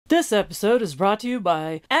This episode is brought to you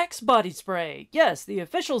by Axe Body Spray. Yes, the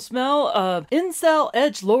official smell of incel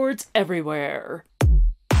edgelords everywhere.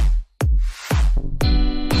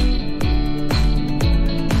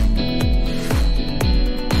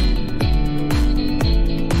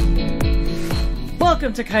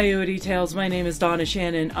 Welcome to Coyote Tales. My name is Donna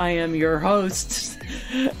Shannon. I am your host.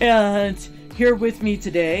 And here with me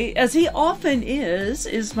today, as he often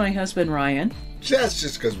is my husband Ryan. That's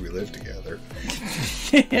just because we live together.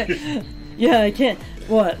 Yeah, I can't.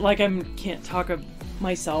 What? Like can't talk of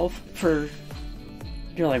myself for.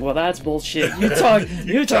 You're like, well, that's bullshit. You talk.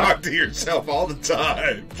 You talk to yourself all the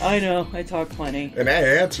time. I know. I talk plenty. And I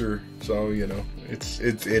answer, so you know,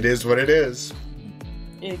 it is what it is.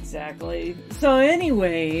 Exactly. So,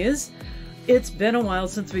 anyways, it's been a while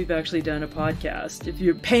since we've actually done a podcast. If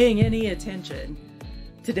you're paying any attention,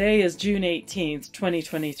 today is June 18th,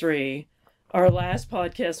 2023. Our last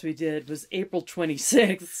podcast we did was April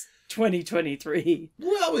 26th, 2023.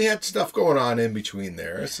 Well, we had stuff going on in between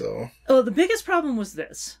there, so... Oh, the biggest problem was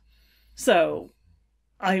this. So,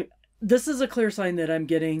 this is a clear sign that I'm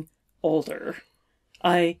getting older.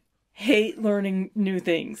 I hate learning new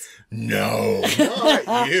things. No,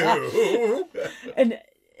 not you! And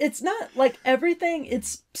it's not like everything,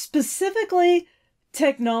 it's specifically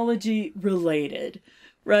technology related,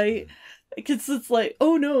 right? Because it's like,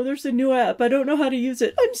 oh no, there's a new app. I don't know how to use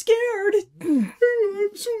it. I'm scared.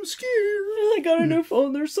 I'm so scared. I got a new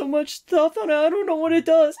phone. There's so much stuff on it. I don't know what it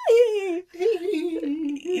does.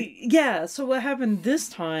 Yeah, so what happened this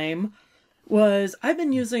time was I've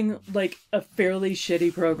been using like a fairly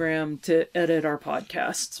shitty program to edit our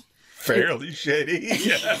podcasts. Fairly shitty?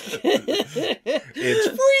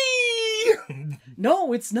 It's free!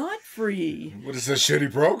 No, it's not free. What is a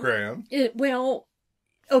shitty program?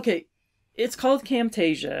 Okay. It's called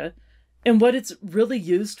Camtasia, and what it's really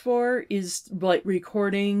used for is like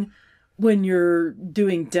recording when you're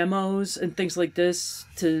doing demos and things like this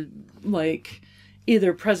to like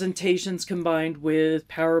either presentations combined with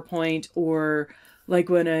PowerPoint or like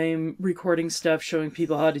when I'm recording stuff showing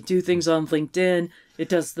people how to do things on LinkedIn, it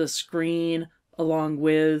does the screen along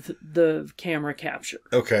with the camera capture.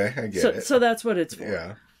 Okay, I get it. So that's what it's for.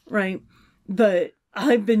 Yeah. Right? But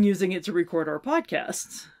I've been using it to record our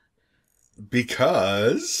podcasts.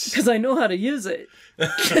 Because I know how to use it.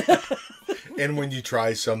 And when you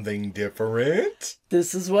try something different,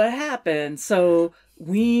 this is what happened. So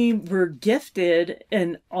we were gifted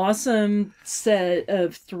an awesome set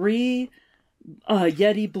of 3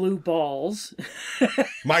 Yeti blue balls.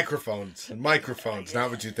 Microphones, not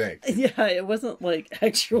what you think. Yeah, it wasn't like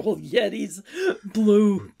actual Yeti's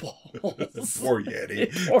blue balls. Poor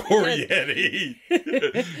Yeti. Poor Yeti.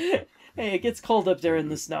 Hey, it gets cold up there in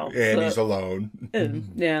the snow. And he's alone.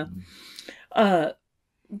 Yeah.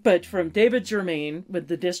 But from David Germain with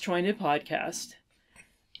the Disjointed Podcast.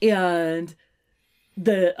 And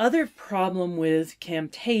the other problem with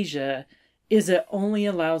Camtasia is it only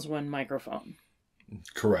allows one microphone.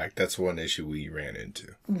 Correct. That's one issue we ran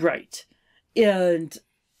into. Right. And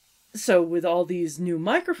so with all these new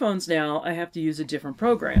microphones now, I have to use a different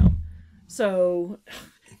program. So...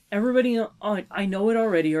 everybody, I know it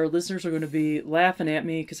already, our listeners are going to be laughing at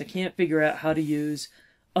me because I can't figure out how to use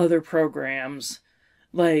other programs.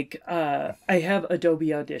 Like, I have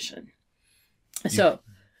Adobe Audition. So,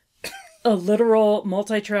 a literal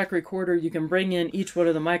multi-track recorder, you can bring in each one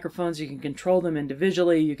of the microphones, you can control them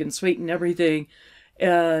individually, you can sweeten everything,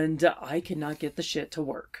 and I cannot get the shit to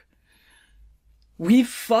work. We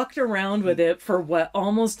fucked around with it for,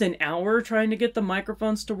 almost an hour trying to get the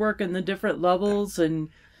microphones to work in the different levels, and...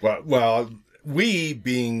 Well, we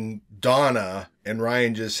being Donna and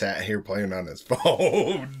Ryan just sat here playing on his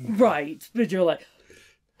phone. Right. But you're like,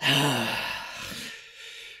 all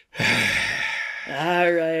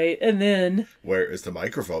right. And then... where is the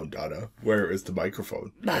microphone, Donna? Where is the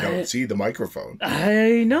microphone? I don't see the microphone.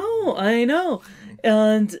 I know.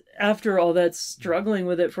 And after all that struggling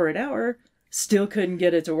with it for an hour, still couldn't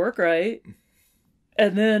get it to work right.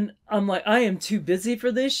 And then I'm like, I am too busy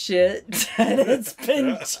for this shit. And it's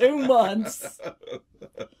been 2 months.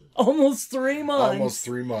 Almost 3 months.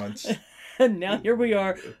 And now here we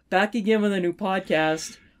are, back again with a new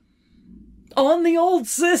podcast. On the old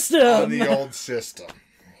system.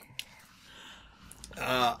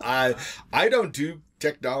 I don't do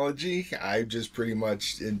technology. I just pretty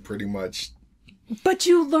much... But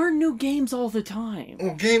you learn new games all the time.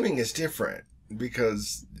 Well, gaming is different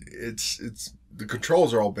because it's the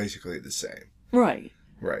controls are all basically the same. Right.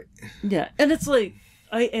 Yeah. And it's like,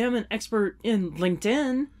 I am an expert in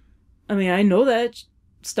LinkedIn. I mean, I know that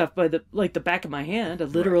stuff by the back of my hand. I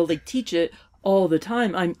literally teach it all the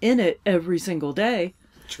time. I'm in it every single day.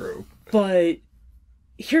 True. But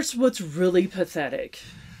here's what's really pathetic.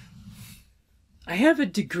 I have a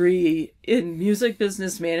degree in music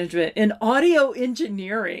business management and audio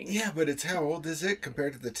engineering. Yeah, but it's how old is it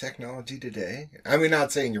compared to the technology today? I mean,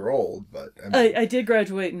 not saying you're old, but... I did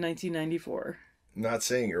graduate in 1994. Not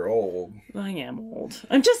saying you're old. I am old.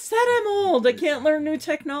 I just said I'm old. I can't learn new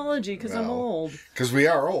technology because I'm old. Because we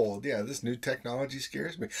are old. Yeah, this new technology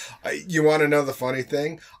scares me. You want to know the funny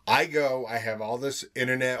thing? I have all this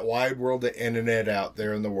internet, wide world of internet out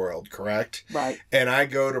there in the world, correct? Right. And I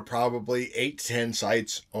go to probably 8 to 10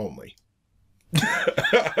 sites only.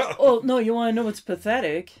 Well, no, you want to know what's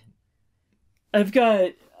pathetic? I've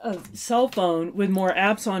got a cell phone with more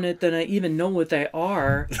apps on it than I even know what they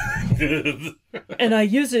are. And I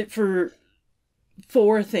use it for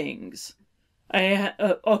 4 things. I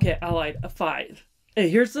lied. 5.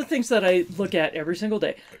 Here's the things that I look at every single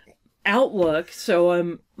day. Outlook, so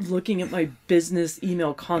I'm looking at my business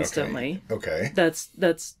email constantly. Okay.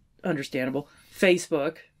 That's understandable.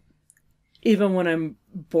 Facebook. Even when I'm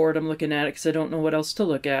bored, I'm looking at it because I don't know what else to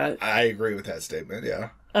look at. I agree with that statement, yeah.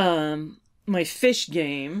 My fish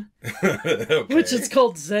game, Okay. which is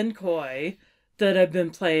called Zenkoi, that I've been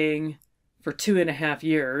playing for 2.5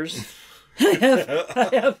 years.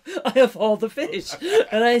 I have all the fish,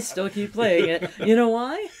 and I still keep playing it. You know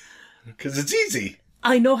why? Because it's easy.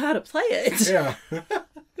 I know how to play it. Yeah.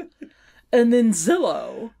 And then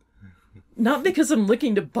Zillow. Not because I'm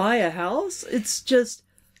looking to buy a house. It's just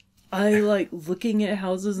I like looking at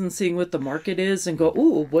houses and seeing what the market is and go,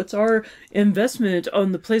 ooh, what's our investment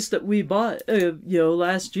on the place that we bought,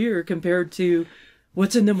 last year compared to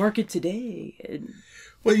what's in the market today? And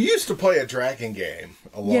Well, you used to play a dragon game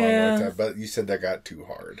a long time, but you said that got too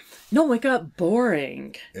hard. No, it got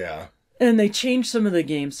boring. Yeah. And they changed some of the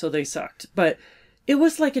games, so they sucked. But it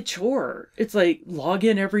was like a chore. It's like log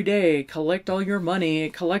in every day, collect all your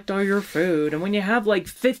money, collect all your food. And when you have like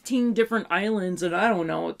 15 different islands and I don't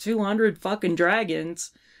know, 200 fucking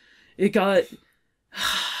dragons, it got...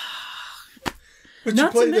 But you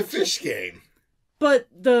play the fish game. But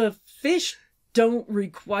the fish don't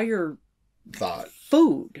require Thought.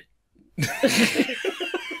 Food.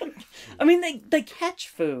 I mean, they catch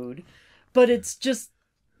food, but it's just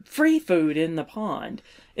free food in the pond.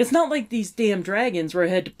 It's not like these damn dragons where I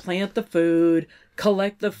had to plant the food,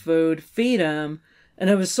 collect the food, feed them. And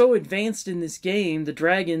I was so advanced in this game, the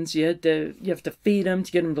dragons, you have to feed them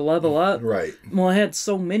to get them to level up. Right. Well, I had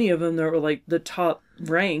so many of them that were like the top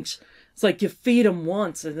ranks. It's like you feed them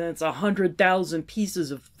once and then it's 100,000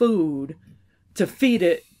 pieces of food to feed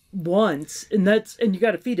it once, and you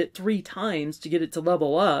got to feed it 3 times to get it to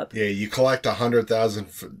level up. Yeah, you collect 100,000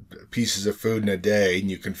 pieces of food in a day,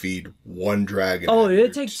 and you can feed 1 dragon. Oh,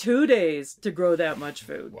 it'd take 2 days to grow that much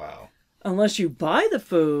food. Wow. Unless you buy the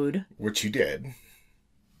food. Which you did.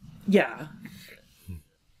 Yeah.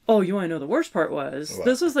 Oh, you want to know the worst part was? What?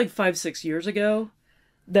 This was like 5-6 years ago,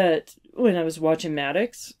 that when I was watching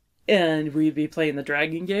Maddox, and we'd be playing the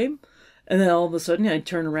dragon game, and then all of a sudden I'd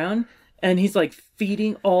turn around, and he's like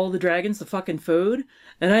feeding all the dragons the fucking food.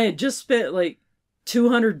 And I had just spent like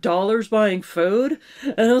 $200 buying food.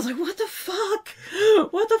 And I was like, what the fuck?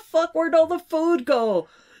 What the fuck? Where'd all the food go?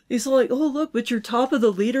 He's like, oh, look, but you're top of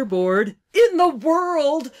the leaderboard in the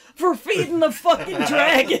world for feeding the fucking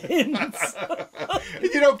dragons.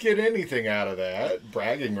 You don't get anything out of that.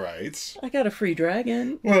 Bragging rights. I got a free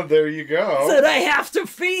dragon. Well, there you go. That I have to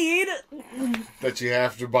feed. That you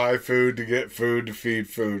have to buy food to get food to feed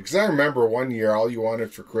food. Because I remember one year all you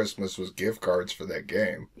wanted for Christmas was gift cards for that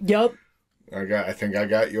game. Yep. I think I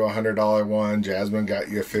got you a $100 one. Jasmine got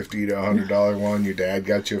you a $50 to $100 one. Your dad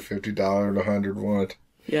got you a $50 to $100 one.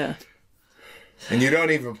 Yeah. And you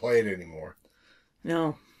don't even play it anymore.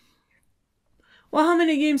 No. Well, how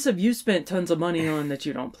many games have you spent tons of money on that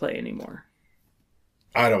you don't play anymore?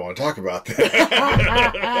 I don't want to talk about that.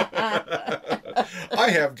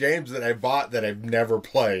 I have games that I bought that I've never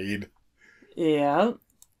played. Yeah.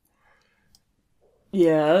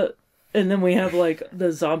 Yeah. And then we have like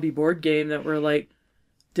the zombie board game that we're like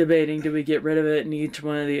debating, do we get rid of it? And each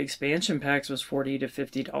one of the expansion packs was $40 to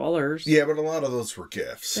 $50. Yeah, but a lot of those were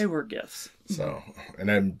gifts. They were gifts. So, and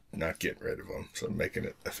I'm not getting rid of them, so I'm making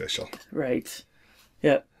it official. Right.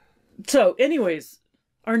 Yep. So, anyways,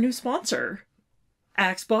 our new sponsor,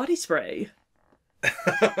 Axe Body Spray.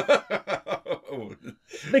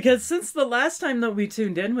 Because since the last time that we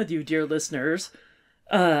tuned in with you, dear listeners,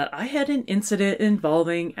 I had an incident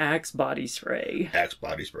involving Axe Body Spray. Axe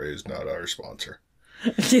Body Spray is not our sponsor.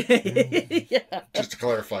 Yeah. Just to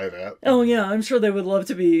clarify that. Oh, yeah, I'm sure they would love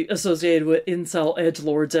to be associated with incel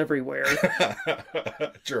edgelords everywhere.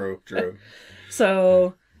 True.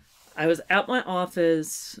 So, I was at my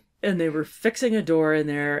office and they were fixing a door in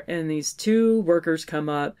there, and these two workers come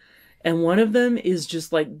up, and one of them is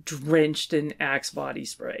just like drenched in Axe body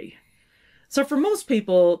spray. So for most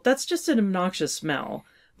people, that's just an obnoxious smell.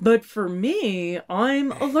 But for me,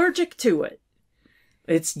 I'm allergic to it.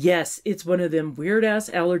 It's one of them weird ass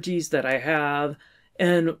allergies that I have.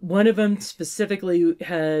 And one of them specifically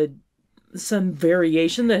had some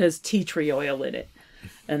variation that has tea tree oil in it.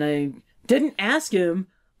 And I didn't ask him.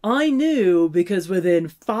 I knew because within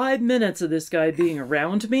 5 minutes of this guy being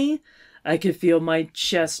around me, I could feel my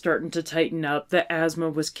chest starting to tighten up. The asthma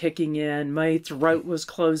was kicking in. My throat was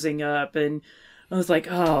closing up. And I was like,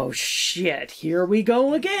 oh, shit, here we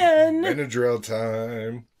go again. Benadryl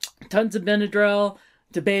time. Tons of Benadryl.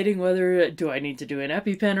 Debating whether do I need to do an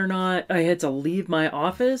EpiPen or not. I had to leave my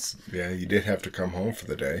office. Yeah, you did have to come home for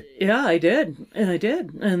the day. Yeah, I did.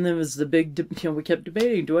 And there was the big, we kept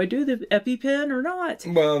debating, do I do the EpiPen or not?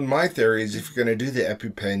 Well, my theory is if you're going to do the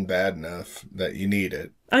EpiPen bad enough that you need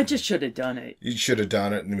it. I just should have done it. You should have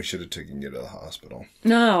done it, and we should have taken you to the hospital.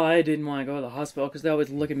 No, I didn't want to go to the hospital because they always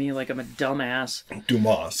look at me like I'm a dumbass.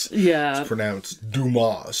 Dumas. Yeah. It's pronounced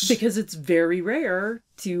Dumas. Because it's very rare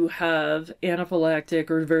to have anaphylactic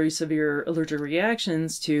or very severe allergic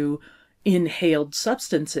reactions to inhaled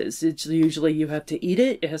substances. It's usually you have to eat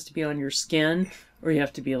it, it has to be on your skin, or you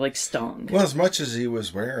have to be like stung. Well, as much as he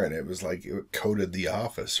was wearing it was like it coated the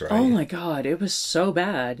office, right? Oh my God, it was so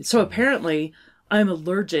bad. So apparently I'm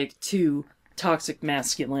allergic to toxic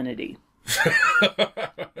masculinity.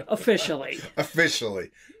 Officially.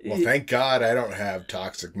 Officially. Well, thank God I don't have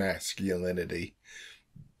toxic masculinity.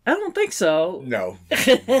 I don't think so. No.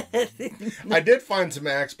 I did find some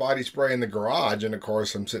Axe body spray in the garage, and of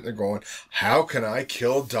course I'm sitting there going, how can I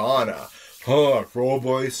kill Donna?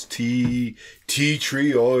 Robois tea, tea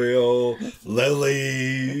tree oil,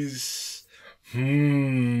 lilies.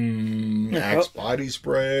 Axe body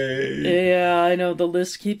spray. Yeah, I know. The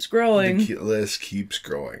list keeps growing. The list keeps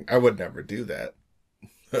growing. I would never do that.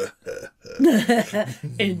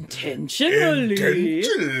 Intentionally.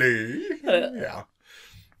 Yeah.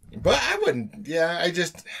 But I wouldn't. Yeah,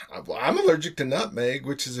 I'm allergic to nutmeg,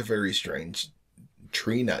 which is a very strange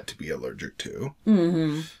tree nut to be allergic to.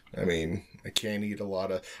 Mm-hmm. I mean, I can't eat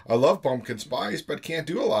I love pumpkin spice, but can't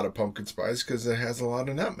do a lot of pumpkin spice because it has a lot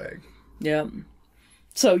of nutmeg. Yeah.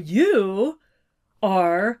 So you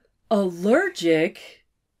are allergic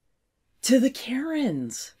to the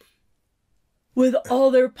Karens with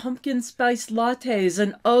all their pumpkin spice lattes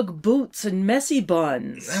and Ugg boots and messy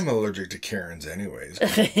buns. I'm allergic to Karens anyways.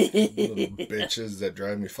 Little bitches that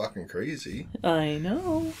drive me fucking crazy. I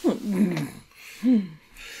know.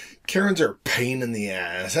 Karens are a pain in the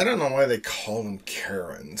ass. I don't know why they call them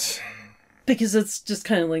Karens. Because it's just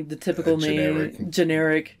kind of like the typical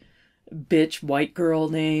generic bitch white girl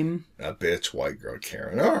name. A bitch white girl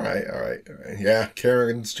Karen. All right. Yeah,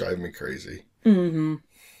 Karens drive me crazy. Mm-hmm.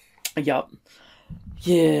 Yup.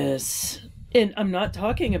 Yes. And I'm not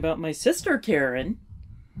talking about my sister Karen.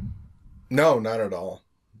 No, not at all.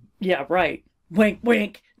 Yeah, right. Wink,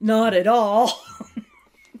 wink. Not at all.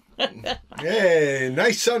 Hey,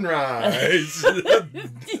 nice sunrise.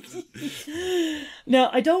 Now,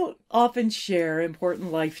 I don't often share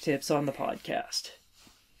important life tips on the podcast.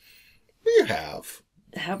 You have.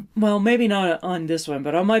 Well, maybe not on this one,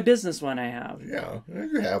 but on my business one I have. Yeah,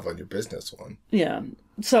 you have on your business one. Yeah.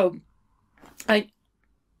 So, I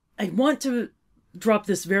want to drop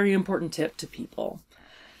this very important tip to people.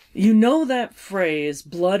 You know that phrase,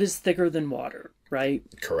 blood is thicker than water, right?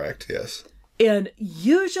 Correct, yes. And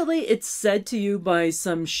usually it's said to you by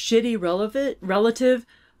some shitty relative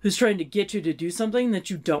who's trying to get you to do something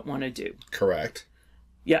that you don't want to do. Correct.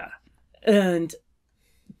 Yeah. And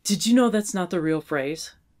did you know that's not the real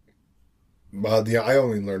phrase? Well, yeah, I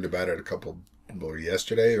only learned about it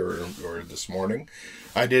yesterday or this morning.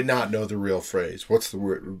 I did not know the real phrase. What's the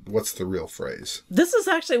real phrase? This is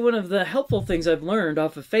actually one of the helpful things I've learned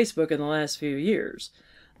off of Facebook in the last few years.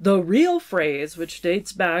 The real phrase, which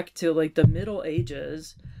dates back to like the Middle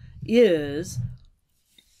Ages, is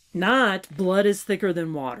not blood is thicker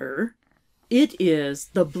than water. It is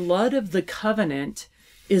the blood of the covenant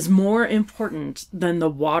is more important than the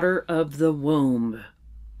water of the womb.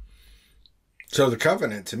 So the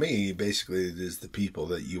covenant, to me, basically is the people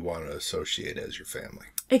that you want to associate as your family.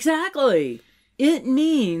 Exactly. It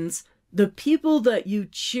means the people that you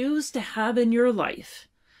choose to have in your life,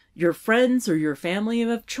 your friends or your family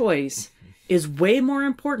of choice, is way more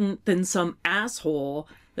important than some asshole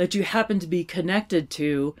that you happen to be connected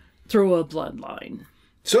to through a bloodline.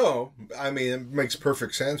 So, I mean, it makes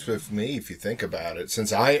perfect sense with me if you think about it.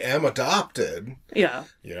 Since I am adopted, Yeah.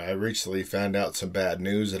 you know, I recently found out some bad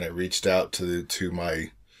news, and I reached out to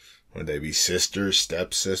my, would they be sisters,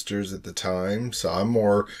 stepsisters at the time? So I'm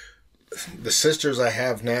more, the sisters I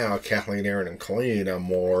have now, Kathleen, Erin, and Colleen, I'm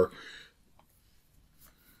more,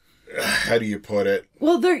 how do you put it?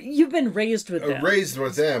 Well, you've been raised with them. Raised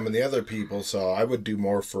with them and the other people, so I would do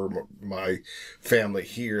more for my family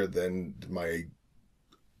here than my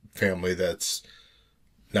family that's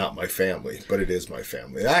not my family, but it is my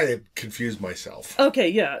family. I confused myself. Okay,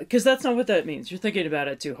 yeah, because that's not what that means. You're thinking about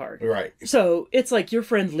it too hard. Right. So it's like your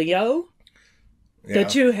friend Leo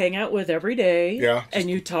that you hang out with every day, and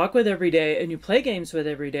you talk with every day, and you play games with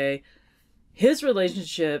every day. His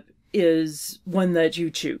relationship is one that you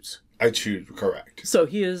choose. I choose, correct. So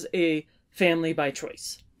he is a family by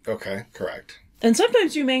choice. Okay, correct. And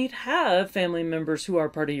sometimes you may have family members who are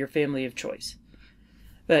part of your family of choice.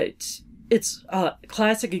 But it's a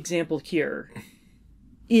classic example here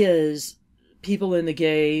is people in the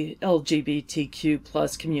gay LGBTQ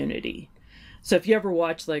plus community. So if you ever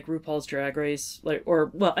watch like RuPaul's Drag Race,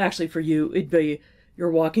 well, actually for you, it'd be you're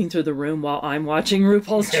walking through the room while I'm watching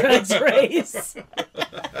RuPaul's Drag Race.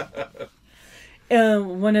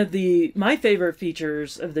 And one of my favorite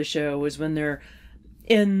features of the show was when they're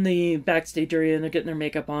in the backstage area and they're getting their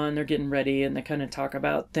makeup on, they're getting ready, and they kind of talk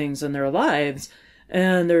about things in their lives.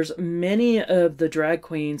 And there's many of the drag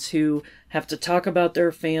queens who have to talk about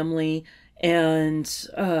their family. And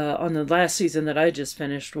on the last season that I just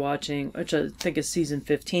finished watching, which I think is season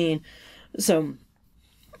 15, so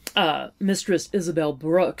Mistress Isabel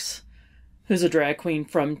Brooks, who's a drag queen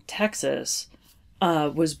from Texas,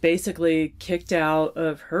 was basically kicked out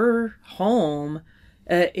of her home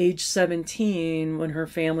at age 17 when her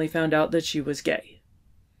family found out that she was gay.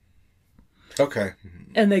 Okay.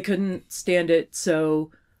 And they couldn't stand it,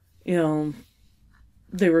 so, you know,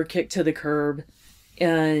 they were kicked to the curb.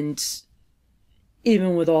 And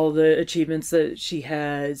even with all the achievements that she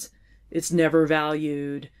has, it's never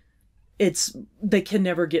valued. They can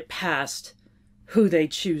never get past who they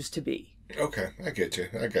choose to be. Okay, I get you.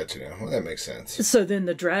 I got you now. Well, that makes sense. So then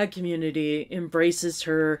the drag community embraces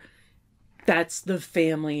her. That's the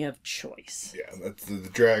family of choice. Yeah, that's the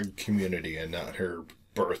drag community and not her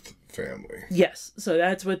birth family. Yes, so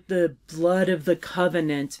that's what the blood of the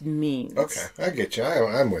covenant means. Okay, I get you.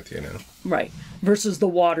 I'm with you now. Right. Versus the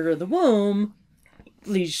water of the womb,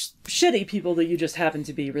 these shitty people that you just happen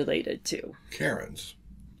to be related to. Karens.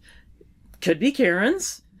 Could be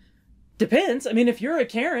Karens. Depends. I mean, if you're a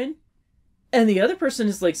Karen and the other person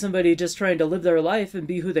is like somebody just trying to live their life and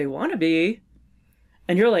be who they want to be,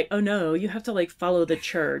 and you're like, oh no, you have to like follow the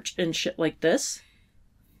church and shit like this,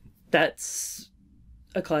 that's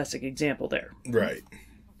a classic example there. Right.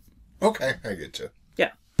 Okay, I get you.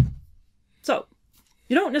 Yeah. So,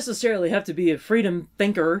 you don't necessarily have to be a freedom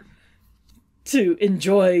thinker to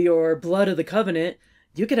enjoy your blood of the covenant.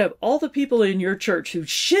 You could have all the people in your church who's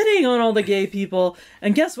shitting on all the gay people,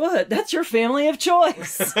 and guess what? That's your family of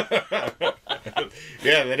choice.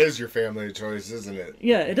 Yeah, that is your family of choice, isn't it?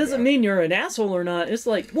 Yeah, it doesn't mean you're an asshole or not. It's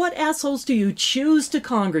like, what assholes do you choose to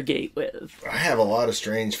congregate with? I have a lot of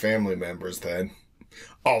strange family members then.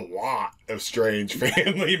 A lot of strange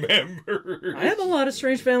family members. I have a lot of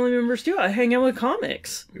strange family members too. I hang out with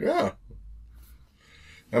comics. Yeah.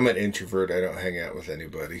 I'm an introvert. I don't hang out with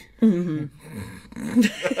anybody. Mm-hmm.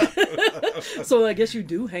 So I guess you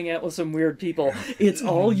do hang out with some weird people. It's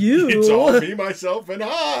all you. It's all me, myself, and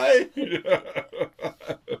I.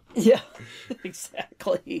 Yeah,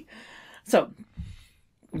 exactly. So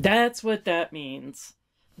that's what that means.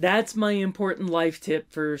 That's my important life tip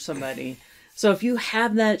for somebody. So if you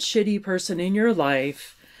have that shitty person in your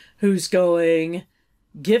life who's going,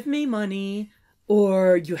 give me money,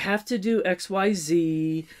 or you have to do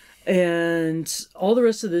XYZ and all the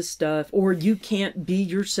rest of this stuff, or you can't be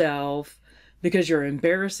yourself because you're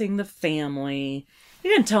embarrassing the family,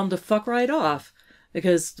 you can tell them to fuck right off.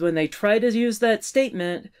 Because when they try to use that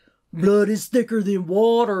statement, blood is thicker than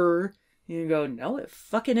water, you go, no, it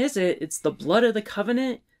fucking isn't. It's the blood of the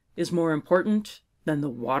covenant is more important than the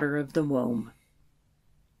water of the womb.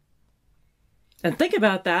 And think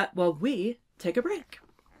about that while we take a break.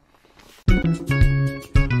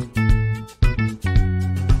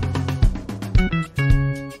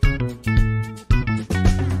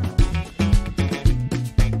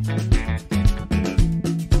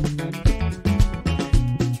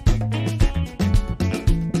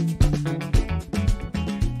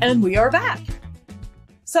 And we are back.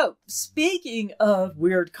 So, speaking of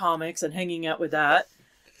weird comics and hanging out with that,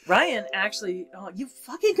 Ryan actually... Oh, you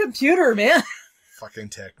fucking computer, man! Fucking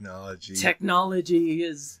technology. Technology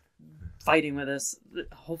is fighting with us.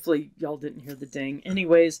 Hopefully y'all didn't hear the ding.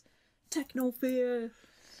 Anyways, techno fear.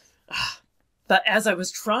 But as I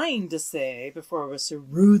was trying to say before I was so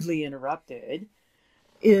rudely interrupted,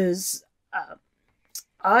 is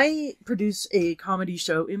I produce a comedy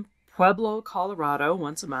show in Pueblo, Colorado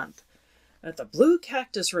once a month at the Blue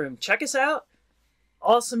Cactus Room. Check us out.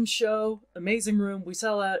 Awesome show. Amazing room. We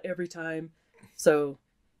sell out every time. So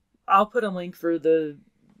I'll put a link for the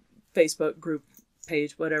Facebook group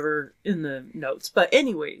page, whatever, in the notes. But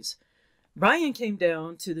anyways, Ryan came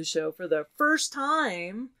down to the show for the first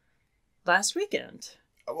time last weekend.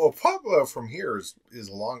 Well, Pueblo from here is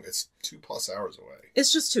long. It's 2+ hours away.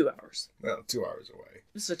 It's just 2 hours. No, 2 hours away.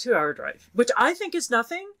 It's a 2-hour drive, which I think is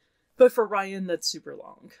nothing, but for Ryan, that's super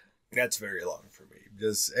long. That's very long for me.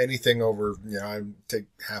 Just anything over, I take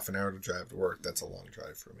half an hour to drive to work. That's a long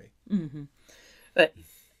drive for me. Mm-hmm. But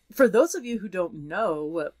for those of you who don't know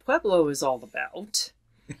what Pueblo is all about,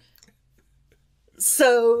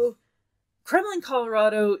 so Kremlin,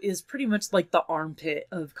 Colorado is pretty much like the armpit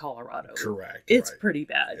of Colorado. Correct. It's pretty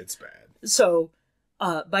bad. It's bad. So,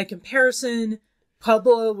 by comparison,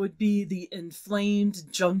 Pueblo would be the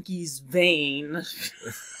inflamed junkie's vein.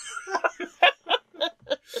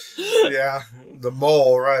 Yeah, the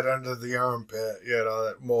mole right under the armpit.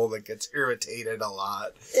 That mole that gets irritated a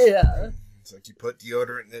lot. Yeah. It's like you put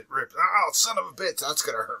deodorant and it rips. Oh, son of a bitch, that's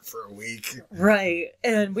going to hurt for a week. Right.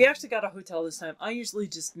 And we actually got a hotel this time. I usually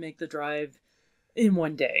just make the drive in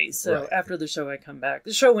one day. So after the show, I come back.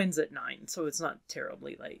 The show ends at 9, so it's not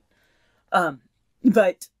terribly late.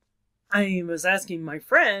 But I was asking my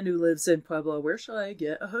friend who lives in Pueblo, where shall I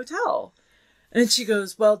get a hotel? And she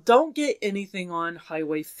goes, well, don't get anything on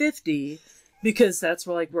Highway 50 because that's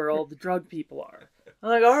where all the drug people are. I'm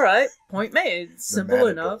like, all right, point made. Simple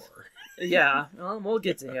enough. Yeah, well, we'll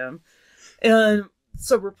get to him. And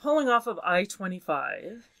so we're pulling off of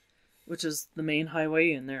I-25, which is the main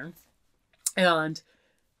highway in there. And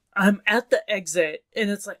I'm at the exit,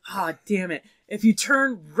 and it's like, damn it. If you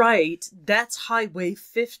turn right, that's Highway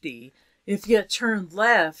 50. If you turn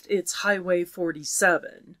left, it's Highway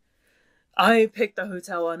 47. I picked the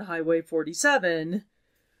hotel on Highway 47,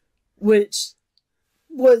 which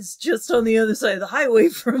was just on the other side of the highway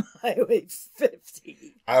from Highway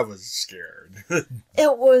 50. I was scared.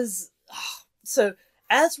 It was... So,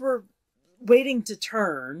 as we're waiting to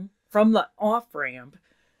turn from the off-ramp,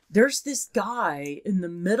 there's this guy in the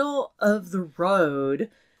middle of the road,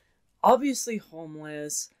 obviously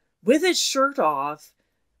homeless, with his shirt off,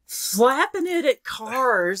 flapping it at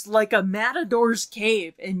cars like a matador's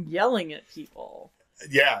cape and yelling at people.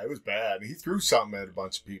 Yeah, it was bad. He threw something at a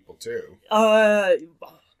bunch of people, too. I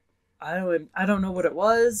don't know what it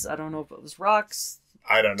was. I don't know if it was rocks.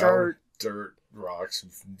 I don't know. Dirt, rocks,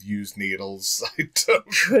 used needles. I don't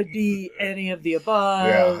Could be any of the above.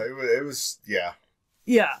 Yeah, it was, yeah.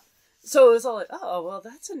 Yeah. So it was all like, oh, well,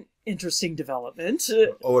 that's an interesting development.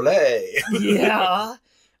 Olé! Yeah.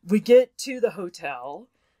 We get to the hotel.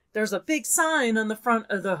 There's a big sign on the front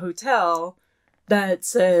of the hotel that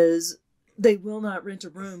says they will not rent a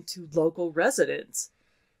room to local residents.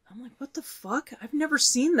 I'm like, what the fuck? I've never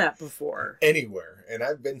seen that before. Anywhere. And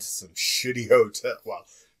I've been to some shittier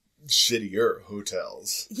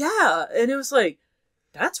hotels. Yeah. And it was like,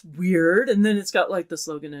 that's weird. And then it's got the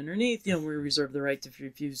slogan underneath, we reserve the right to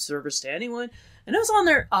refuse service to anyone. And I was on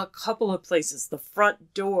there a couple of places, the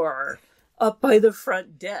front door, up by the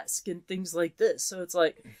front desk and things like this. So it's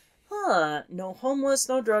like, no homeless,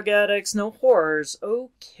 no drug addicts, no whores.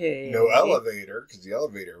 Okay. No elevator, because the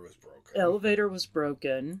elevator was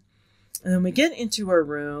broken. And then we get into our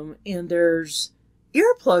room, and there's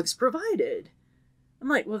earplugs provided. I'm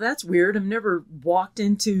like, well, that's weird. I've never walked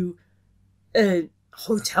into a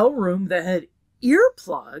hotel room that had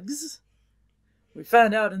earplugs. We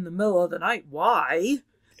found out in the middle of the night why.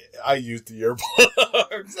 I used the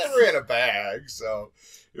earplugs. They were in a bag, so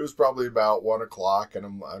it was probably about 1 o'clock,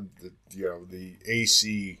 and the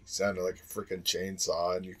AC sounded like a freaking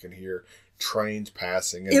chainsaw, and you can hear trains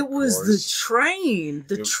passing. And it was the train.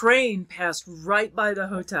 The train passed right by the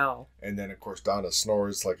hotel. And then, of course, Donna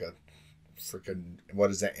snores like a freaking, what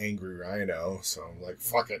is that, angry rhino. So I'm like,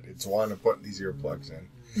 fuck it. It's one, I'm putting these earplugs in.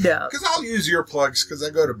 Yeah. Because I'll use earplugs because I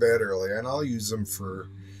go to bed early, and I'll use them for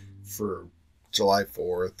July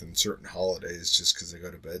 4th and certain holidays just because I go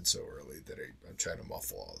to bed so early that I'm trying to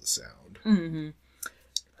muffle all the sound. Mm-hmm.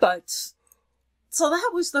 But, so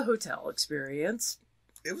that was the hotel experience.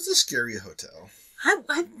 It was a scary hotel.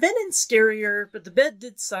 I've been in scarier, but the bed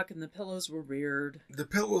did suck and the pillows were weird. The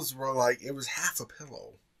pillows were it was half a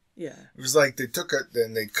pillow. Yeah. It was like they took it,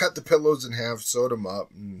 then they cut the pillows in half, sewed them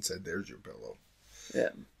up, and said, there's your pillow. Yeah.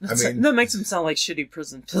 I mean, that makes them sound like shitty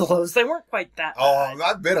prison pillows. They weren't quite that oh, bad.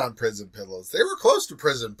 I've been on prison pillows. They were close to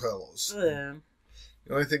prison pillows. Yeah.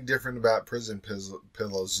 The only thing different about prison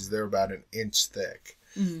pillows is they're about an inch thick.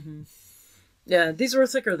 Mm-hmm. Yeah, these were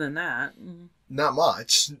thicker than that. Not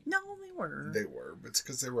much. No, they were. They were, but it's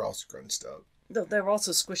because they were all scrunched up. They were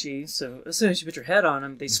also squishy, so as soon as you put your head on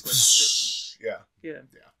them, they squished. Yeah. Yeah.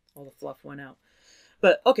 All the fluff went out.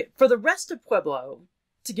 But, okay, for the rest of Pueblo,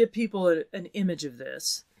 to give people an image of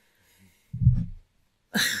this.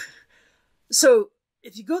 So,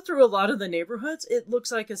 if you go through a lot of the neighborhoods, it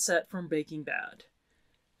looks like a set from Breaking Bad.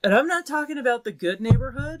 And I'm not talking about the good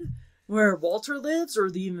neighborhood where Walter lives, or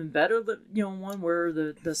the even better, one where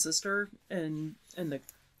the sister and the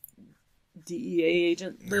DEA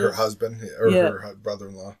agent live. Her husband, or her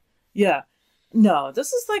brother-in-law. Yeah. No,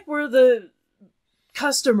 this is like where the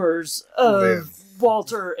customers of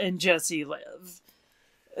Walter and Jesse live.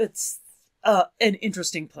 It's an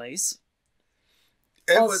interesting place.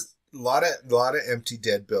 It was a lot of empty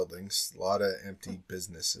dead buildings, a lot of empty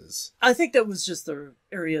businesses. I think that was just the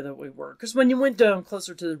area that we were. Because when you went down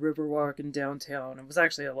closer to the Riverwalk and downtown, it was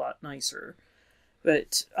actually a lot nicer.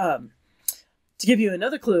 But to give you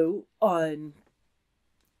another clue on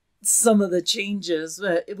some of the changes,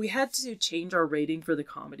 we had to change our rating for the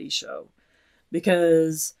comedy show.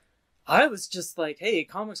 Because I was just like, hey,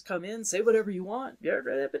 comics come in, say whatever you want.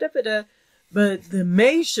 But the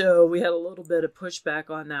May show, we had a little bit of pushback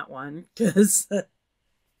on that one. Because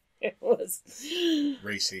it was...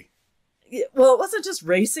 racy. Well, it wasn't just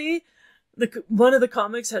racy. One of the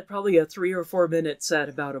comics had probably a 3 or 4 minute set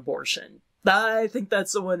about abortion. I think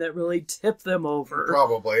that's the one that really tipped them over.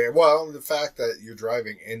 Probably. Well, the fact that you're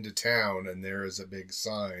driving into town and there is a big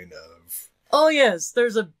sign of... Oh, yes.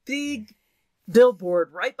 There's a big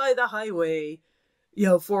billboard right by the highway,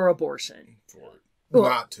 for abortion.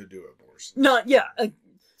 Not to do abortion. Not, yeah.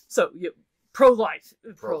 Pro-life.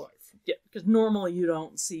 Pro-life. Yeah, because normally you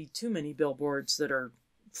don't see too many billboards that are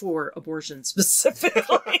for abortion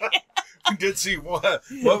specifically. We did see what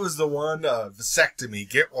was the one? Vasectomy,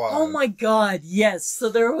 get one. Oh my God, yes. So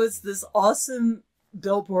there was this awesome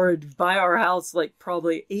billboard by our house, like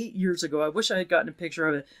probably 8 years ago. I wish I had gotten a picture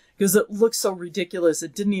of it because it looked so ridiculous.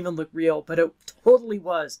 It didn't even look real, but it totally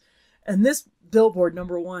was. And this billboard,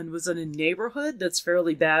 number one, was in a neighborhood that's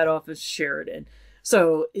fairly bad off of Sheridan.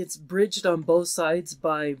 So it's bridged on both sides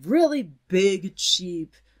by really big,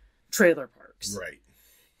 cheap trailer parks. Right.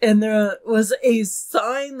 And there was a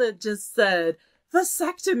sign that just said,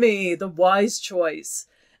 vasectomy, the wise choice.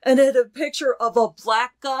 And it had a picture of a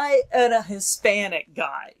black guy and a Hispanic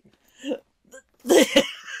guy. It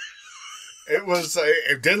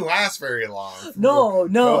didn't last very long. No,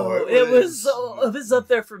 it was up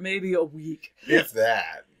there for maybe a week. If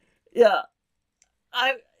that. Yeah.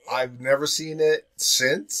 I've never seen it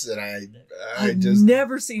since, and I've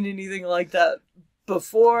never seen anything like that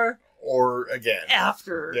before. Or again.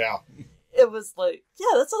 After. Yeah. It was like,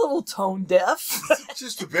 yeah, that's a little tone deaf.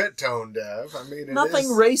 Just a bit tone deaf. I mean, nothing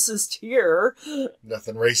racist here.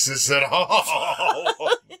 Nothing racist at all.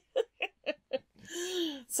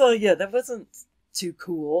 So yeah, that wasn't too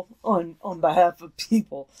cool on behalf of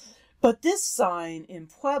people. But this sign in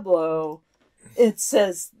Pueblo, it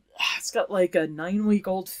says, it's got like a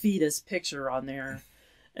 9-week-old fetus picture on there.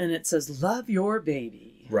 And it says, love your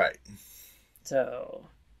baby. Right. So...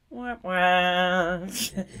 Apparently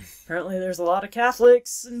there's a lot of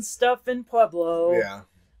Catholics and stuff in Pueblo. Yeah.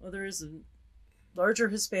 Well, there is a larger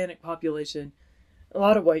Hispanic population, a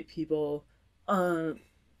lot of white people.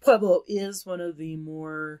 Pueblo is one of the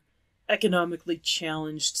more economically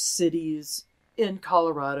challenged cities in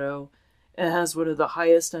Colorado. It has one of the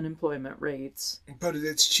highest unemployment rates. But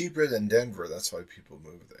it's cheaper than Denver. That's why people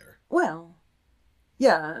move there. Well,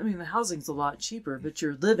 yeah, I mean, the housing's a lot cheaper, but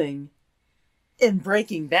you're living in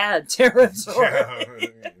Breaking Bad territory.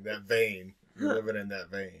 Yeah, that vein. You're living in that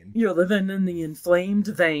vein. You're living in the inflamed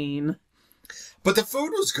vein. But the food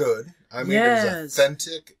was good. I mean, yes. It was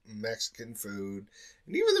authentic Mexican food.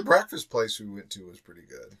 And even the breakfast place we went to was pretty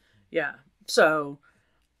good. Yeah. So,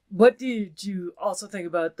 what did you also think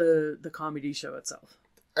about the comedy show itself?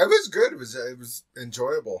 It was good. It was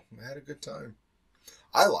enjoyable. I had a good time.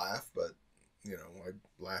 I laugh, but, I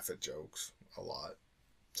laugh at jokes a lot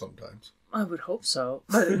sometimes. I would hope so,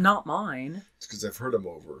 but not mine. It's because I've heard them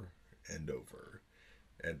over and over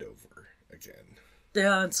and over again.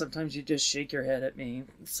 Yeah, and sometimes you just shake your head at me.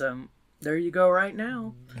 So, there you go right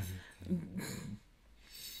now.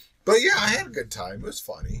 But yeah, I had a good time. It was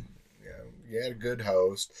funny. You had a good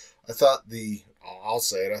host. I thought I'll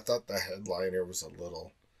say it, I thought the headliner was a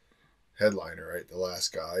little... Headliner, right? The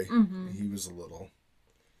last guy. Mm-hmm. He was a little...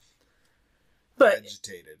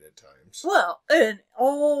 agitated at times. Well, in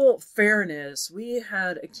all fairness, we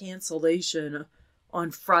had a cancellation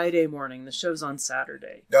on Friday morning. The show's on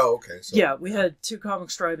Saturday. Oh, okay. So, yeah, we had 2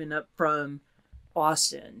 comics driving up from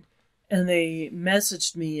Austin, and they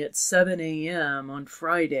messaged me at 7 a.m. on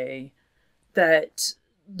Friday that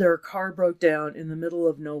their car broke down in the middle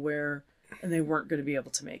of nowhere and they weren't going to be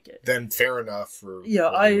able to make it. Then fair enough for... Yeah,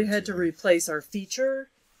 I had to replace our feature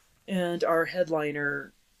and our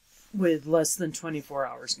headliner with less than 24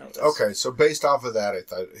 hours notice. Okay, so based off of that, I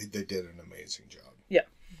thought they did an amazing job. Yeah.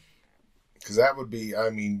 Because that would be, I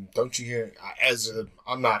mean, don't you hear,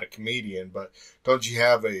 I'm not a comedian, but don't you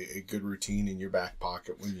have a good routine in your back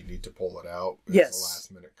pocket when you need to pull it out as yes. a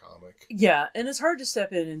last minute comic? Yeah, and it's hard to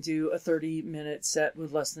step in and do a 30-minute set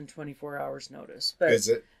with less than 24 hours notice. But is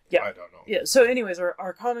it? Yeah. I don't know. Yeah, so anyways,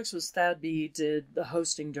 our comics was Thad B did the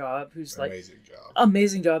hosting job, who's amazing job.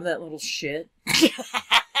 Amazing job, that little shit.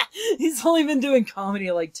 He's only been doing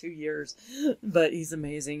comedy like 2 years, but he's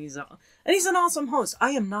amazing. He's an awesome host.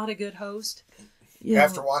 I am not a good host.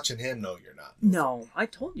 After watching him, no, you're not. No, I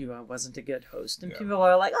told you I wasn't a good host. And people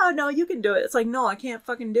are like, oh, no, you can do it. It's like, no, I can't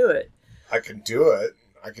fucking do it. I can do it.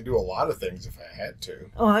 I can do a lot of things if I had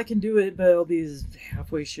to. Oh, I can do it, but it'll be a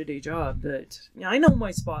halfway shitty job. But I know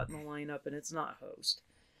my spot in the lineup, and it's not host.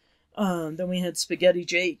 Then we had Spaghetti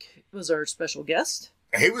Jake was our special guest.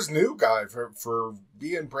 He was new guy for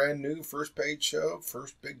being brand new, first paid show,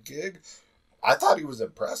 first big gig. I thought he was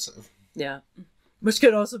impressive. Yeah. Which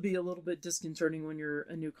could also be a little bit disconcerting when you're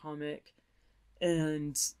a new comic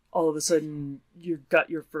and all of a sudden you've got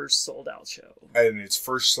your first sold out show. And it's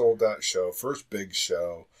first sold out show, first big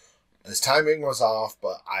show. His timing was off,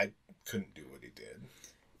 but I couldn't do what he did.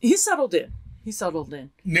 He settled in.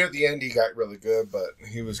 Near the end, he got really good, but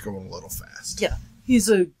he was going a little fast. Yeah. He's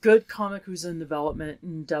a good comic who's in development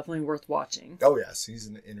and definitely worth watching. Oh, yes. He's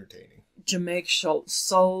entertaining. Jamaica Schultz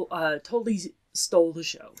totally stole the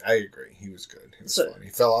show. I agree. He was good. He was fun. He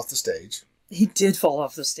fell off the stage. He did fall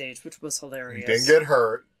off the stage, which was hilarious. He didn't get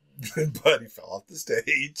hurt, but he fell off the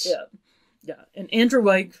stage. Yeah. Yeah. And Andrew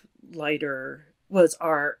Leiter was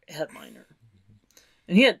our headliner.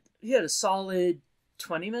 And he had a solid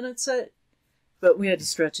 20-minute set, but we had to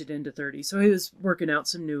stretch it into 30. So he was working out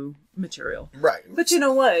some new material. Right. But you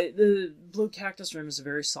know what? The Blue Cactus Room is a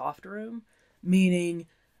very soft room, meaning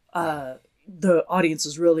the audience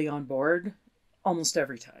is really on board almost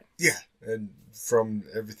every time. Yeah. And from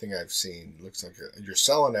everything I've seen, it looks like you're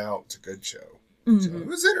selling out. It's a good show. Mm-hmm. So it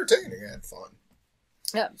was entertaining. I had fun.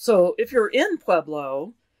 Yeah. So if you're in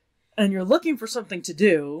Pueblo and you're looking for something to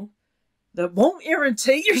do that won't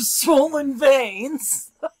irritate your swollen veins...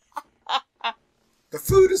 The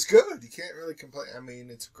food is good. You can't really complain. I mean,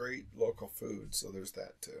 it's great local food, so there's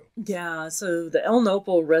that too. Yeah, so the El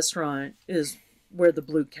Nopal restaurant is where the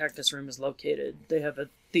Blue Cactus Room is located. They have a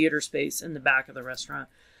theater space in the back of the restaurant.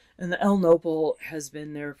 And the El Nopal has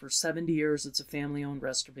been there for 70 years. It's a family-owned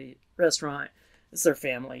restaurant. It's their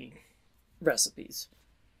family recipes.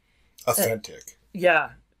 Authentic.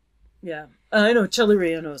 Yeah. Yeah. I know chili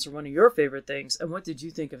rellenos are one of your favorite things. And what did you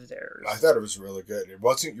think of theirs? I thought it was really good. It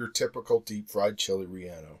wasn't your typical deep fried chili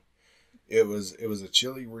relleno. It was a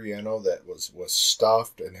chili relleno that was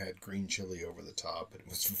stuffed and had green chili over the top. It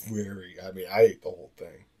was I ate the whole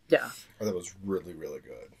thing. Yeah. I thought it was really, really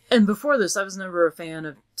good. And before this, I was never a fan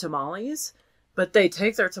of tamales, but they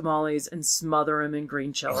take their tamales and smother them in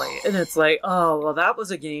green chili. And it's like, oh, well, that was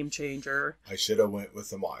a game changer. I should have went with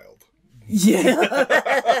the mild. Yeah.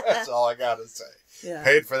 That's all I got to say. Yeah.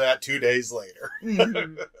 Paid for that 2 days later.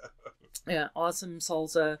 Mm-hmm. Yeah, awesome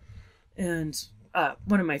salsa. And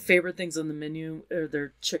one of my favorite things on the menu are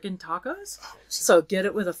their chicken tacos. Oh, so get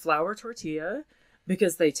it with a flour tortilla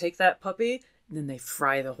because they take that puppy and then they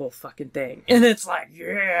fry the whole fucking thing. And it's like,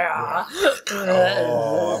 yeah.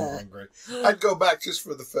 Oh, I'm hungry. I'd go back just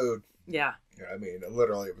for the food. Yeah. I mean,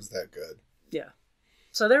 literally, it was that good. Yeah.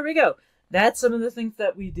 So there we go. That's some of the things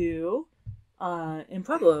that we do in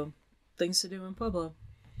Pueblo. Things to do in Pueblo.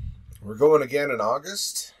 We're going again in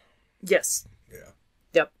August? Yes. Yeah.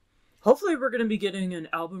 Yep. Hopefully we're going to be getting an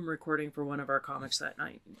album recording for one of our comics that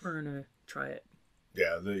night. We're going to try it.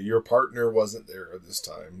 Yeah, your partner wasn't there this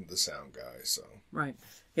time, the sound guy, so. Right.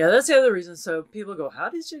 Yeah, that's the other reason. So people go, how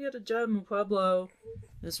did you get a job in Pueblo?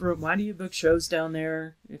 Why do you book shows down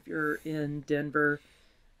there if you're in Denver?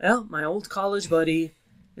 Well, my old college buddy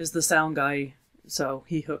is the sound guy, so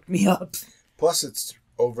he hooked me up. Plus, it's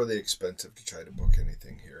overly expensive to try to book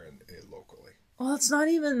anything here locally. Well, it's not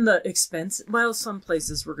even the expense. Well, some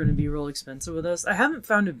places were going to be real expensive with us. I haven't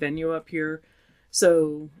found a venue up here,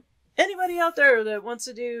 so anybody out there that wants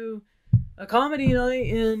to do a comedy night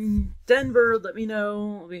in Denver, let me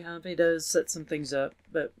know. I'll be happy to set some things up.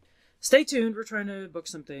 But stay tuned. We're trying to book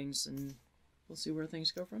some things, and we'll see where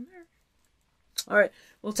things go from there. All right.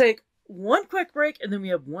 We'll take one quick break, and then we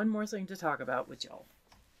have one more thing to talk about with y'all.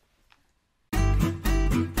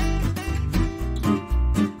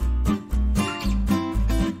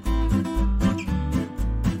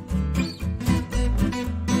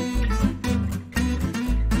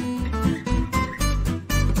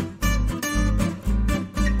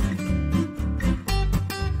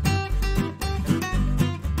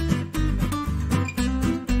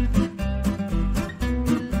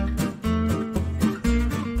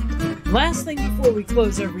 Last thing before we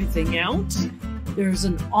close everything out, there's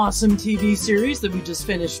an awesome TV series that we just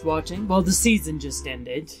finished watching. Well, the season just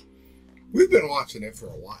ended. We've been watching it for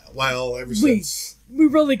a while. Well, ever since... We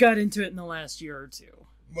really got into it in the last year or two.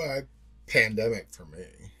 Well, pandemic for me.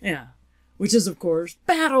 Yeah. Which is, of course,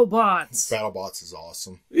 Battle Bots. Battle Bots is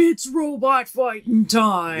awesome. It's robot fighting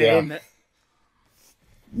time. Yeah.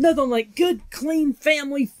 Nothing like good, clean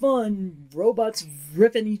family fun. Robots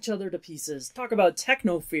ripping each other to pieces. Talk about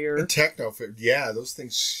techno fear. Techno fear. Yeah, those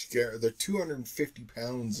things scare. They're 250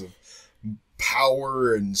 pounds of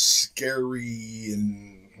power and scary,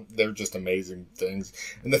 and they're just amazing things.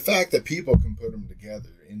 And the fact that people can put them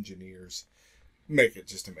together, engineers, make it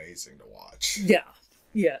just amazing to watch. Yeah.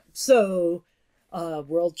 Yeah. So,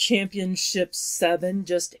 World Championships VII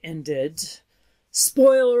just ended.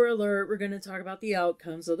 Spoiler alert, we're going to talk about the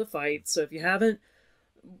outcomes of the fight. So if you haven't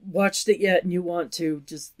watched it yet and you want to,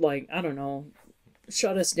 just I don't know,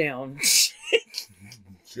 shut us down.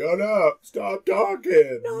 Shut up. Stop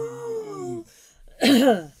talking. No.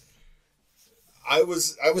 I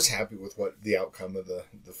was happy with what the outcome of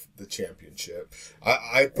the championship.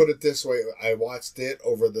 I put it this way. I watched it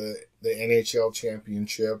over the NHL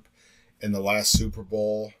championship and the last Super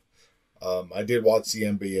Bowl. I did watch the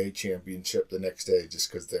NBA championship the next day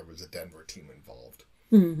just because there was a Denver team involved.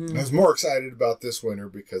 Mm-hmm. I was more excited about this winter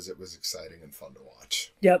because it was exciting and fun to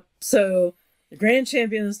watch. Yep. So the grand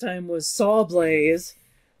champion this time was Saw Blaze,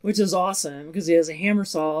 which is awesome because he has a hammer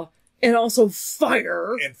saw and also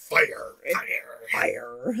fire. And fire.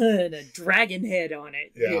 And a dragon head on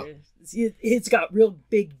it. Yeah. It's got real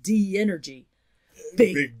big D energy.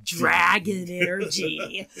 Big dragon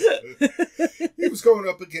energy. He was going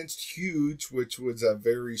up against Huge, which was a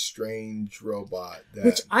very strange robot.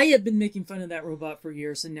 Which I have been making fun of that robot for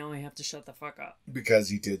years, and now I have to shut the fuck up. Because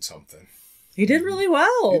he did something. He did really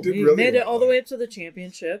well. He made it all the way up to the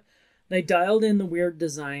championship. They dialed in the weird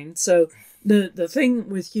design. So the thing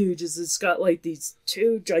with Huge is it's got these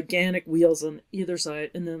two gigantic wheels on either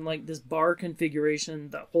side, and then this bar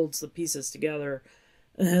configuration that holds the pieces together.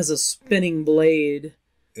 It has a spinning blade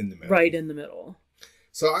in the middle. Right in the middle.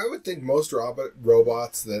 So I would think most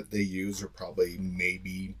robots that they use are probably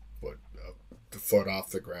maybe a foot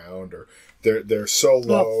off the ground, or they're so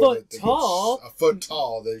low. A foot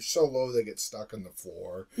tall. They're so low they get stuck on the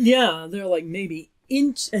floor. Yeah, they're maybe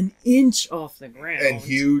an inch off the ground. And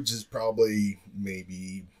Huge is probably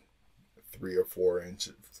maybe 3 or 4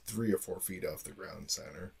 feet off the ground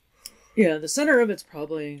center. Yeah, the center of it's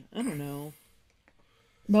probably, I don't know,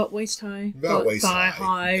 about waist high. About waist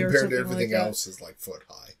high. Compared to everything else is foot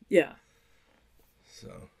high. Yeah.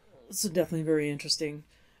 So definitely very interesting.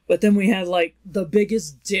 But then we had the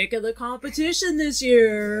biggest dick of the competition this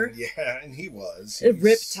year. Yeah, and he was.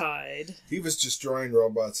 Riptide. He was destroying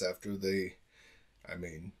robots after they,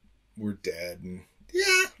 were dead. And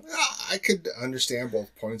yeah, I could understand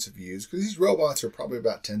both points of views because these robots are probably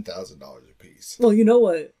about $10,000 a piece. Well, you know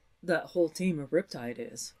what that whole team of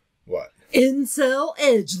Riptide is? What? Incel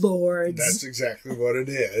edgelords. That's exactly what it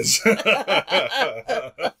is.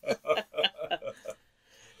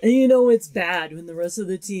 And it's bad when the rest of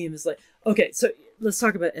the team is okay, so let's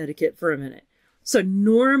talk about etiquette for a minute. So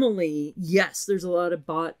normally, yes, there's a lot of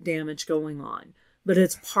bot damage going on, but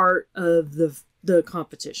it's part of the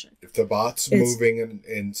competition. If the bot's moving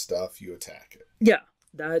and stuff, you attack it. Yeah,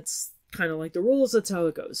 that's kind of the rules. That's how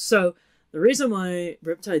it goes. So the reason why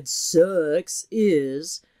Riptide sucks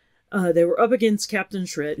is they were up against Captain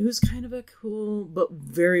Shred, who's kind of a cool but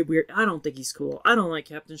very weird. I don't think he's cool. I don't like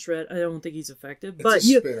Captain Shred. I don't think he's effective. It's but a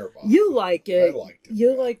spinner bot. You like it. I liked it.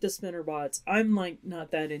 You like the spinner bots. I'm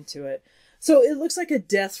not that into it. So it looks like a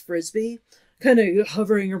death frisbee, kind of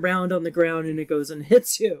hovering around on the ground, and it goes and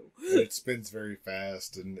hits you. And it spins very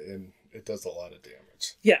fast, and it does a lot of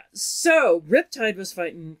damage. Yeah. So Riptide was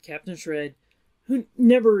fighting Captain Shred, who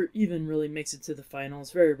never even really makes it to the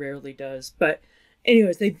finals. Very rarely does. But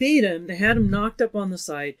anyways, they beat him. They had him knocked up on the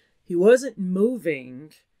side. He wasn't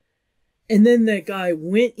moving. And then that guy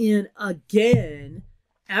went in again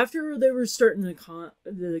after they were starting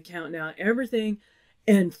the countdown, everything,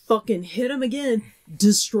 and fucking hit him again,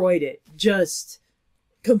 destroyed it. Just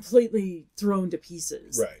completely thrown to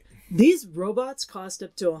pieces. Right. These robots cost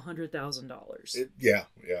up to $100,000. Yeah.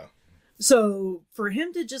 So for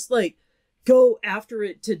him to just like go after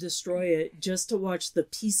it to destroy it just to watch the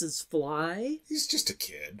pieces fly. He's just a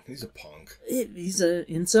kid. He's a punk. He's an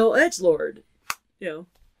incel edgelord. You know.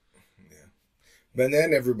 Yeah. But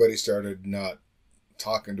then everybody started not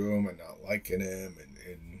talking to him and not liking him and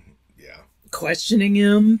yeah. Questioning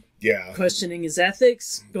him. Yeah. Questioning his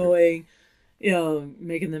ethics. Going,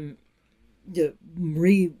 making them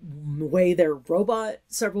re-weigh their robot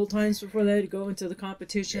several times before they had to go into the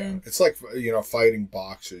competition. Yeah. It's like, fighting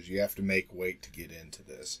boxers. You have to make weight to get into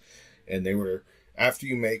this. And they were, after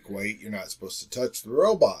you make weight, you're not supposed to touch the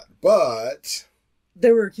robot. But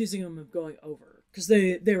they were accusing him of going over. Because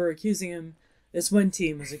they were accusing him, this one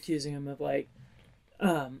team was accusing him of like,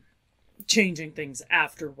 changing things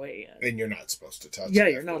after weigh-in. And you're not supposed to touch it. Yeah,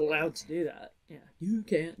 you're not allowed to do that. Yeah, you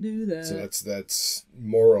can't do that. So that's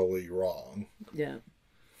morally wrong. Yeah.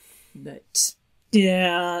 But,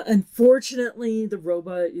 yeah, unfortunately, the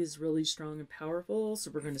robot is really strong and powerful, so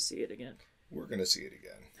we're going to see it again. We're going to see it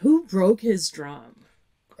again. Who broke his drum?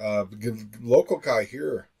 Local guy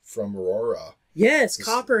here from Aurora. Yes,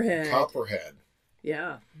 Copperhead. Copperhead.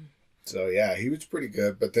 Yeah. So, yeah, he was pretty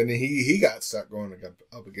good. But then he got stuck going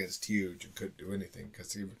up against Huge and couldn't do anything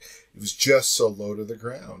because he was just so low to the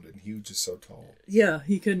ground and Huge is so tall. Yeah,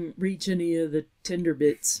 he couldn't reach any of the tender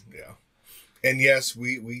bits. Yeah. And yes,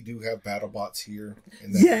 we do have Battle Bots here.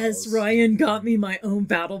 In the yes, house. Ryan got me my own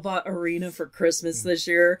Battle Bot arena for Christmas this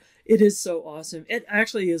year. It is so awesome. It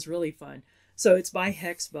actually is really fun. So it's by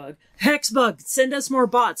Hexbug. Hexbug, send us more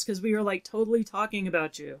bots because we are like totally talking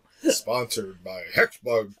about you. Sponsored by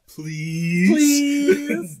Hexbug, please.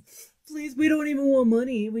 Please. Please, we don't even want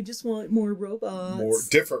money. We just want more robots. More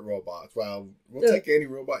different robots. Well, we'll take any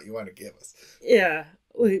robot you want to give us. Yeah.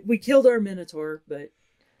 We killed our Minotaur, but...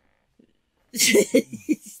 I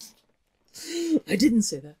didn't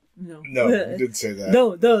say that. No. No, you didn't say that.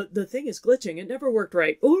 No, the thing is glitching. It never worked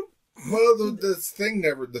right. Ooh. Well,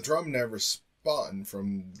 the drum never spun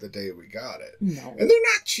from the day we got it. No. And they're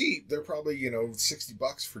not cheap. They're probably,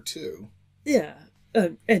 $60 for two. Yeah.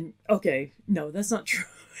 And, okay, no, that's not true.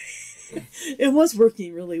 It was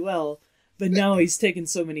working really well, but now he's taken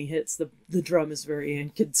so many hits, the drum is very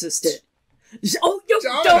inconsistent. Oh, no,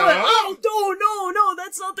 Donna! Oh, no,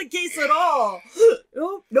 that's not the case at all.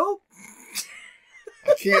 Nope.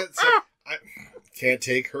 I can't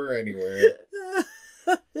take her anywhere.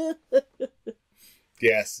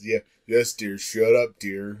 Yes, dear. Shut up,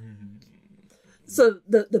 dear. So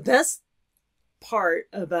the best part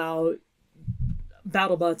about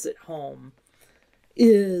BattleBots at home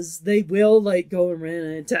is they will like go and run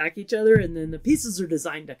and attack each other, and then the pieces are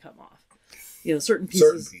designed to come off. Certain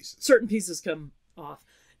pieces come off,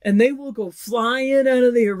 and they will go flying out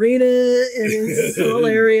of the arena, and it's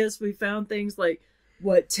hilarious. We found things like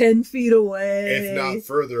 10 feet away, if not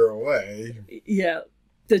further away. Yeah,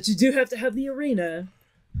 that you do have to have the arena.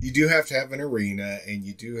 You do have to have an arena, and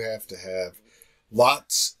you do have to have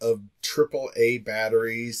lots of AAA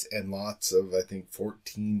batteries and lots of, I think,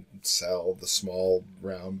 14 cell, the small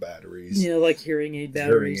round batteries. Yeah, like hearing aid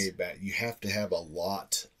batteries. You have to have a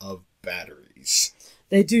lot of batteries.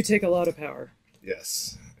 They do take a lot of power.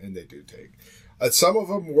 Yes, and they do take. Some of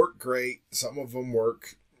them work great. Some of them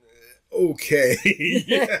work okay.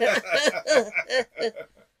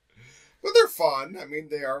 But they're fun. I mean,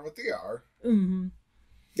 they are what they are. Mm-hmm.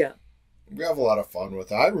 Yeah. We have a lot of fun with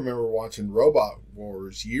it. I remember watching Robot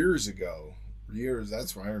Wars years ago.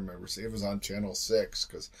 That's what I remember. See, it was on Channel 6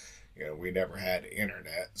 because, we never had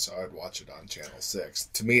internet, so I'd watch it on Channel 6.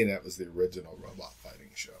 To me, that was the original robot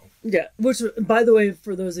fighting show. Yeah, which, by the way,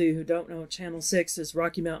 for those of you who don't know, Channel 6 is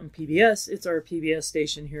Rocky Mountain PBS. It's our PBS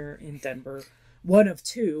station here in Denver. One of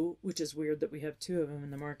two, which is weird that we have two of them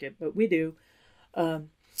in the market, but we do.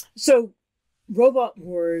 So, Robot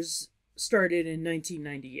Wars started in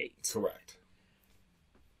 1998. Correct.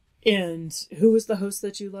 And who was the host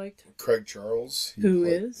that you liked? Craig Charles. He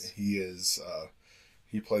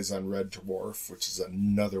plays on Red Dwarf, which is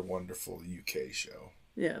another wonderful UK show.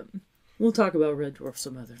 Yeah. We'll talk about Red Dwarf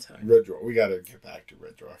some other time. Red Dwarf. We got to get back to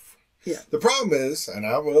Red Dwarf. Yeah. The problem is, and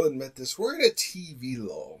I will admit this, we're in a TV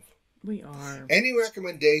lull. We are. Any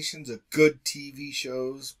recommendations of good TV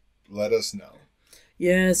shows, let us know.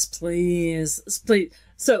 Yes, please. Please.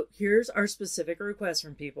 So here's our specific request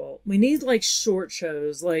from people. We need short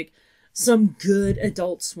shows, some good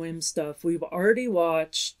Adult Swim stuff. We've already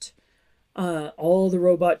watched all the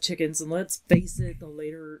Robot Chickens, and let's face it, the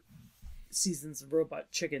later seasons of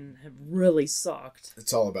Robot Chicken have really sucked.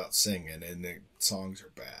 It's all about singing, and the songs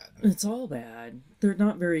are bad. It's all bad. They're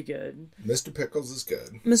not very good. Mr. Pickles is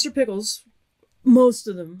good. Mr. Pickles, most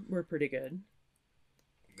of them were pretty good.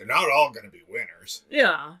 They're not all going to be winners.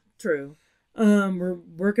 Yeah, true. We're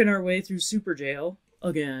working our way through Super Jail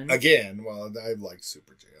again. Well, I like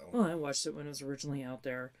Super Jail. Well, I watched it when it was originally out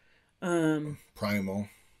there. Primal.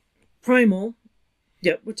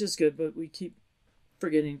 Yep, which is good, but we keep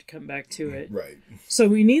forgetting to come back to it. Right. So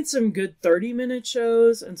we need some good 30-minute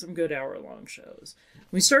shows and some good hour-long shows.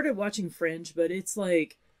 We started watching Fringe, but it's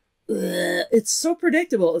like, it's so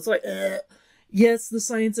predictable. It's like, yes, the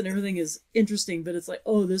science and everything is interesting, but it's like,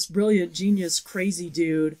 oh, this brilliant, genius, crazy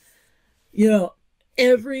dude. You know,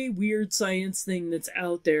 every weird science thing that's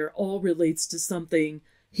out there all relates to something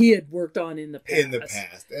he had worked on in the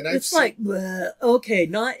past. And it's like, okay,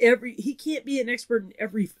 he can't be an expert in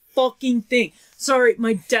every fucking thing. Sorry,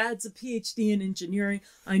 my dad's a PhD in engineering.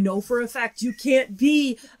 I know for a fact you can't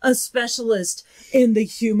be a specialist in the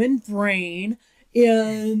human brain,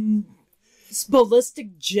 in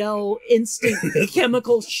ballistic gel, instant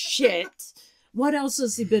chemical shit. What else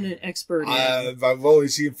has he been an expert in? I've only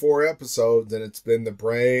seen 4 episodes, and it's been the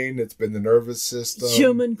brain, it's been the nervous system.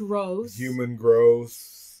 Human growth.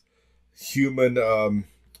 Human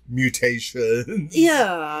mutations.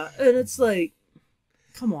 Yeah, and it's like,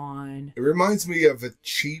 come on. It reminds me of a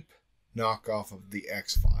cheap knockoff of the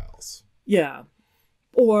X-Files. Yeah.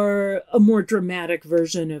 Or a more dramatic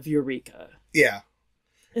version of Eureka. Yeah.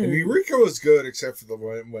 And Eureka was good, except for the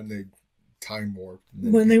one when they time warped.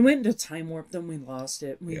 When they went into time warp, then we lost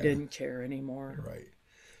it. We didn't care anymore. Right.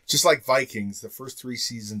 Just like Vikings. The first 3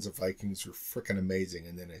 seasons of Vikings were freaking amazing,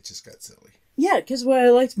 and then it just got silly. Yeah, because what I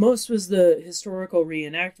liked most was the historical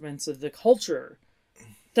reenactments of the culture.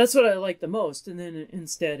 That's what I liked the most. And then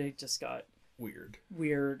instead it just got weird.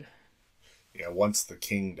 Yeah, once the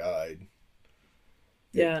king died.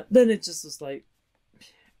 Yeah, then it just was like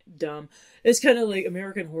dumb. It's kind of like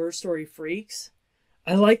American Horror Story Freaks.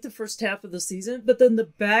 I liked the first half of the season, but then the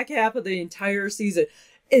back half of the entire season,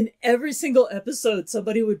 in every single episode,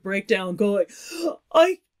 somebody would break down going,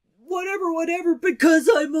 whatever, because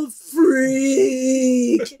I'm a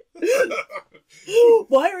freak.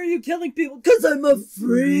 Why are you killing people? Because I'm a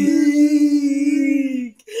freak.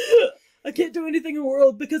 I can't do anything in the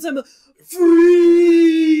world because I'm a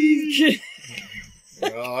freak.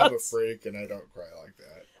 No, I'm a freak and I don't cry like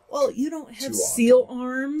that. Well, you don't have seal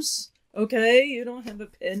arms. Okay, you don't have a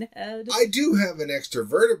pinhead. I do have an extra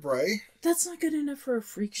vertebrae. That's not good enough for a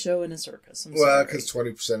freak show in a circus. Well, because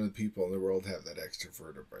 20% of the people in the world have that extra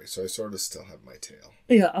vertebrae, so I sort of still have my tail.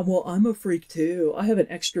 Yeah, well, I'm a freak too. I have an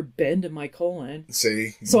extra bend in my colon.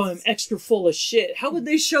 See? So I'm extra full of shit. How would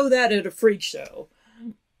they show that at a freak show?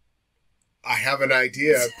 I have an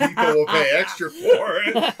idea. People will pay extra for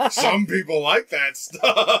it. Some people like that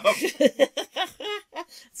stuff.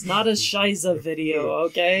 It's not a Shiza video,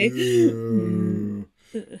 okay?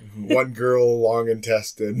 One girl, long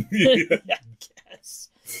intestine. I guess.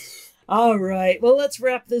 All right. Well, let's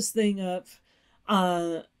wrap this thing up.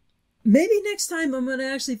 Maybe next time I'm going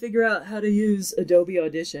to actually figure out how to use Adobe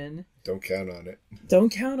Audition. Don't count on it. Don't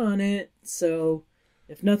count on it. So,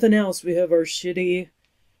 if nothing else, we have our shitty...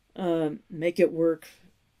 make it work,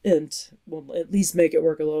 and we'll at least make it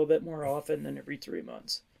work a little bit more often than every 3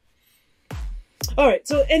 months. Alright,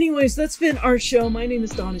 so anyways, that's been our show. My name is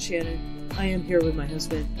Donna Shannon. I am here with my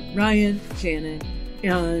husband, Ryan Shannon.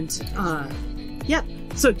 And, yeah.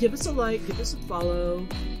 So give us a like, give us a follow,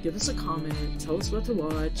 give us a comment, tell us what to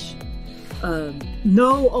watch.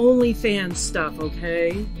 No OnlyFans stuff,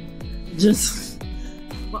 okay? Just,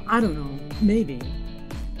 well, I don't know. Maybe.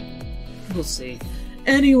 We'll see.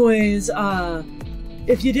 Anyways,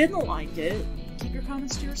 if you didn't like it, keep your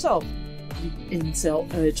comments to yourself. You incel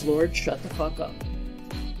edgelord, shut the fuck up.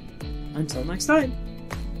 Until next time.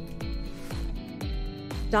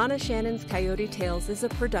 Donna Shannon's Coyote Tales is a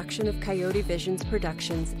production of Coyote Visions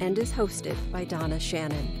Productions and is hosted by Donna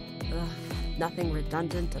Shannon. Ugh, nothing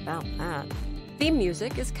redundant about that. Theme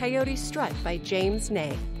music is Coyote Strut by James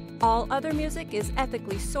Ney. All other music is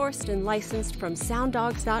ethically sourced and licensed from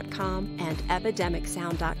sounddogs.com and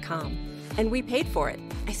epidemicsound.com. And we paid for it,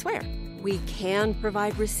 I swear. We can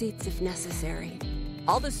provide receipts if necessary.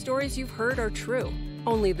 All the stories you've heard are true.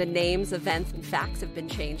 Only the names, events, and facts have been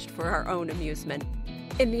changed for our own amusement.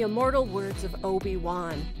 In the immortal words of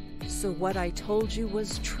Obi-Wan, so what I told you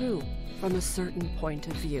was true from a certain point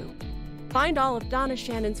of view. Find all of Donna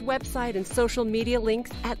Shannon's website and social media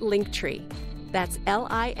links at Linktree. That's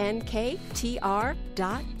linktr.ee/Donna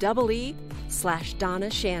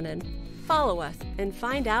Shannon. Follow us and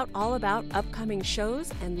find out all about upcoming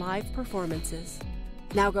shows and live performances.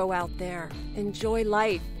 Now go out there, enjoy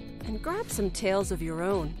life, and grab some tales of your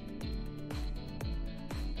own.